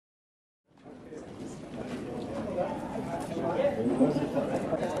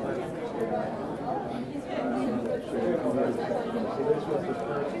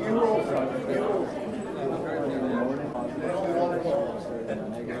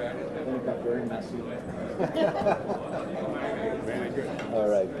Very messy. All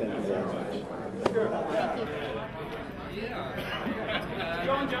right, thank you very much.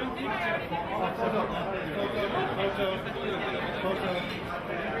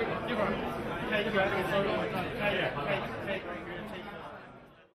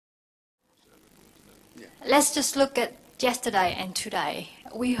 Let's just look at yesterday and today.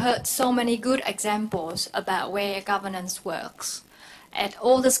 We heard so many good examples about where governance works at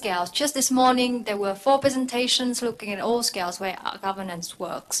all the scales. Just this morning, there were 4 presentations looking at all scales where our governance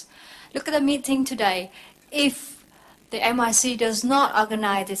works. Look at the meeting today. If the MIC does not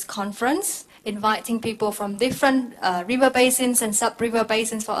organize this conference, inviting people from different river basins and sub-river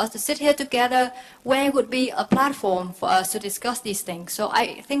basins for us to sit here together, where would be a platform for us to discuss these things? So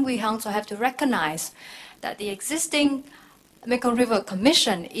I think we also have to recognize that the existing Mekong River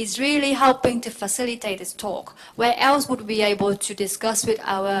Commission is really helping to facilitate this talk. Where else would we be able to discuss with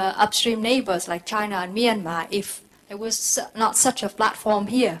our upstream neighbors like China and Myanmar if there was not such a platform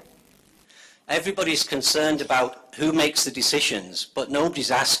here? Everybody's concerned about who makes the decisions, but nobody's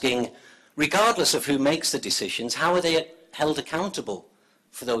asking, regardless of who makes the decisions, how are they held accountable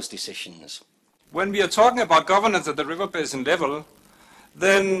for those decisions? When we are talking about governance at the river basin level,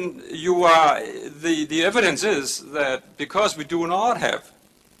 then the evidence is that because we do not have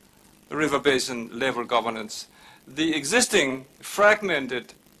river basin level governance, the existing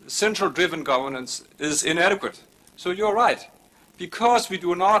fragmented central-driven governance is inadequate. So you're right. Because we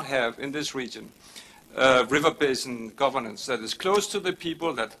do not have in this region river basin governance that is close to the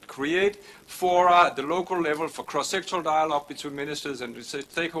people, that create fora at the local level for cross-sectoral dialogue between ministers and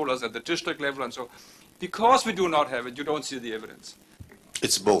stakeholders at the district level and so on. Because we do not have it, you don't see the evidence.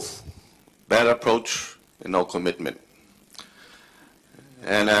 It's both. Bad approach and no commitment.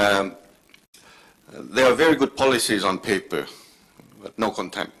 And there are very good policies on paper, but no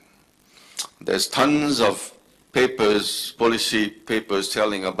content. There's tons of papers, policy papers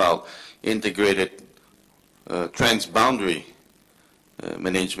telling about integrated transboundary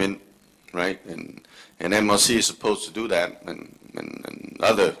management, right? And MRC is supposed to do that, and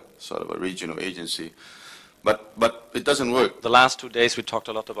other sort of a regional agency. But it doesn't work. The last 2 days we talked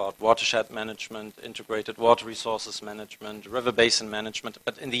a lot about watershed management, integrated water resources management, river basin management,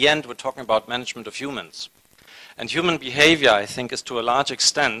 but in the end we're talking about management of humans. And human behavior, I think, is to a large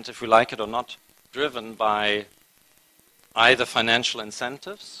extent, if we like it or not, driven by either financial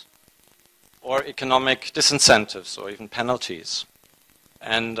incentives or economic disincentives or even penalties.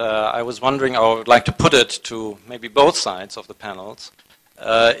 And I was wondering, or I would like to put it to maybe both sides of the panels,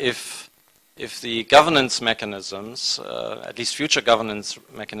 if the governance mechanisms, at least future governance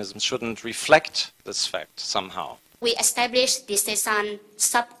mechanisms, shouldn't reflect this fact somehow. We established the CESAN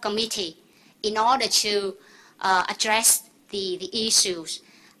subcommittee in order to address the issues.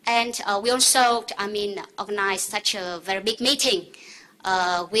 And we also, organized such a very big meeting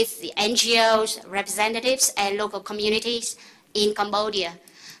with the NGOs, representatives, and local communities in Cambodia.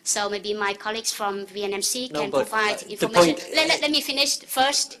 So maybe my colleagues from VNMC can provide information. Let me finish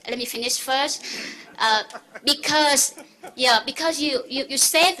first. Because you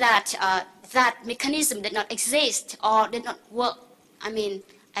said that that mechanism did not exist or did not work,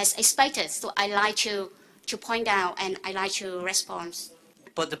 as expected. So I like to point out and I like to respond.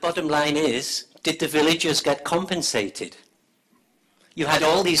 But the bottom line is, did the villagers get compensated? You had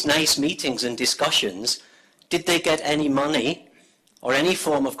all these nice meetings and discussions. Did they get any money or any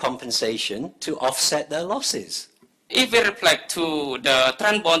form of compensation to offset their losses? If we reflect to the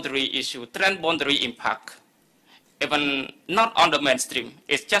transboundary issue, transboundary impact, even not on the mainstream,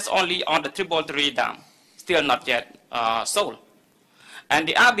 it's just only on the tributary dam, still not yet sold. And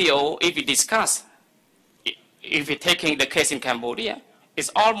the RBO, if we discuss, if we're taking the case in Cambodia, it's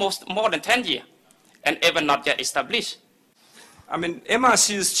almost more than 10 years and even not yet established.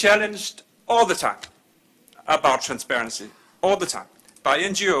 MRC is challenged all the time about transparency, all the time, by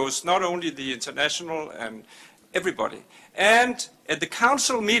NGOs, not only the international and everybody. And at the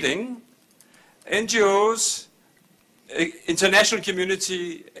council meeting, NGOs, international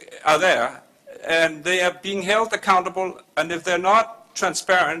community are there, and they are being held accountable, and if they're not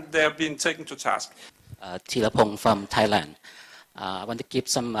transparent, they're being taken to task. Thilapong from Thailand. I want to give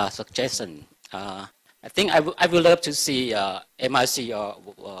some suggestion. I think I would love to see MIC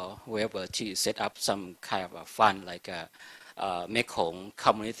or whoever to set up some kind of a fund like a Mekong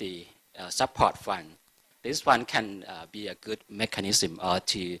Community Support Fund. This one can be a good mechanism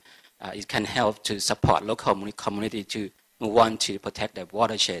it can help to support local community who want to protect the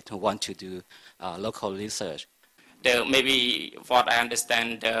watershed, who want to do local research. maybe what I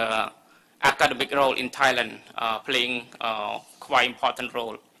understand, the academic role in Thailand playing quite important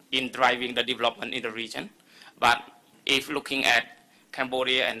role in driving the development in the region. But if looking at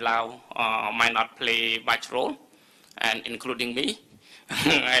Cambodia and Laos might not play much role, and including me.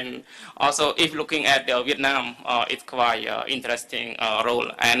 And also if looking at Vietnam, it's quite interesting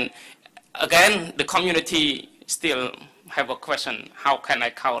role. And again, the community still have a question, how can I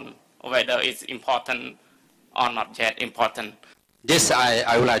count whether it's important or not yet important? This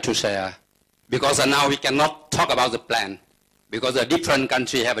I would like to share, because now we cannot talk about the plan, because a different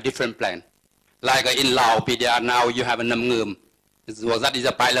country have a different plan. Like in Laos, PDR, now you have a Nam Ngum. That is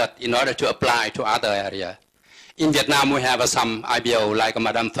a pilot in order to apply to other area. In Vietnam, we have some IBO, like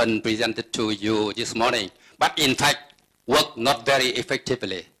Madam Phan presented to you this morning, but in fact, work not very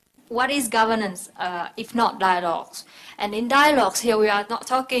effectively. What is governance if not dialogues? And in dialogues here, we are not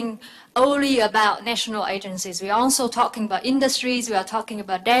talking only about national agencies. We are also talking about industries. We are talking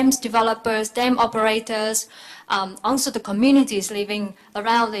about dams developers, dam operators, also the communities living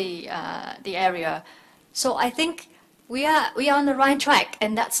around the area. So I think we are on the right track,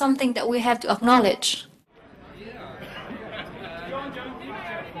 and that's something that we have to acknowledge.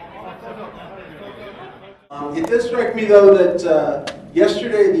 It does strike me, though, that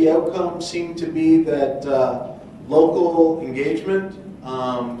yesterday the outcome seemed to be that local engagement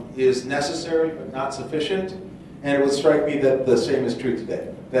is necessary but not sufficient, and it would strike me that the same is true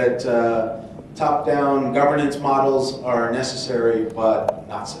today, that top-down governance models are necessary but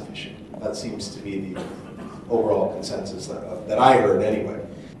not sufficient. That seems to be the overall consensus that I heard anyway.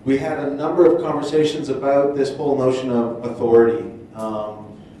 We had a number of conversations about this whole notion of authority,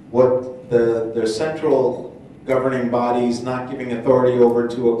 what the central governing bodies not giving authority over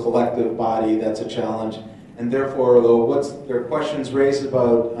to a collective body, that's a challenge. And therefore, though, there are questions raised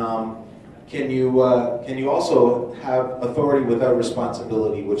about can you also have authority without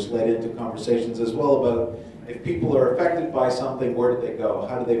responsibility, which led into conversations as well about if people are affected by something, where do they go?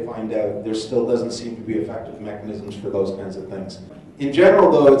 How do they find out? There still doesn't seem to be effective mechanisms for those kinds of things. In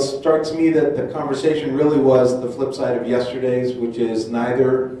general, though, it strikes me that the conversation really was the flip side of yesterday's, which is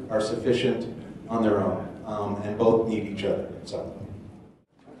neither are sufficient on their own, and both need each other. So.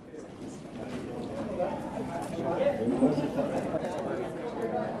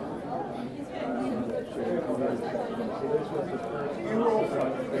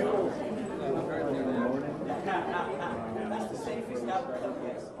 That's the safest outcome,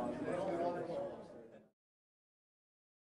 yes.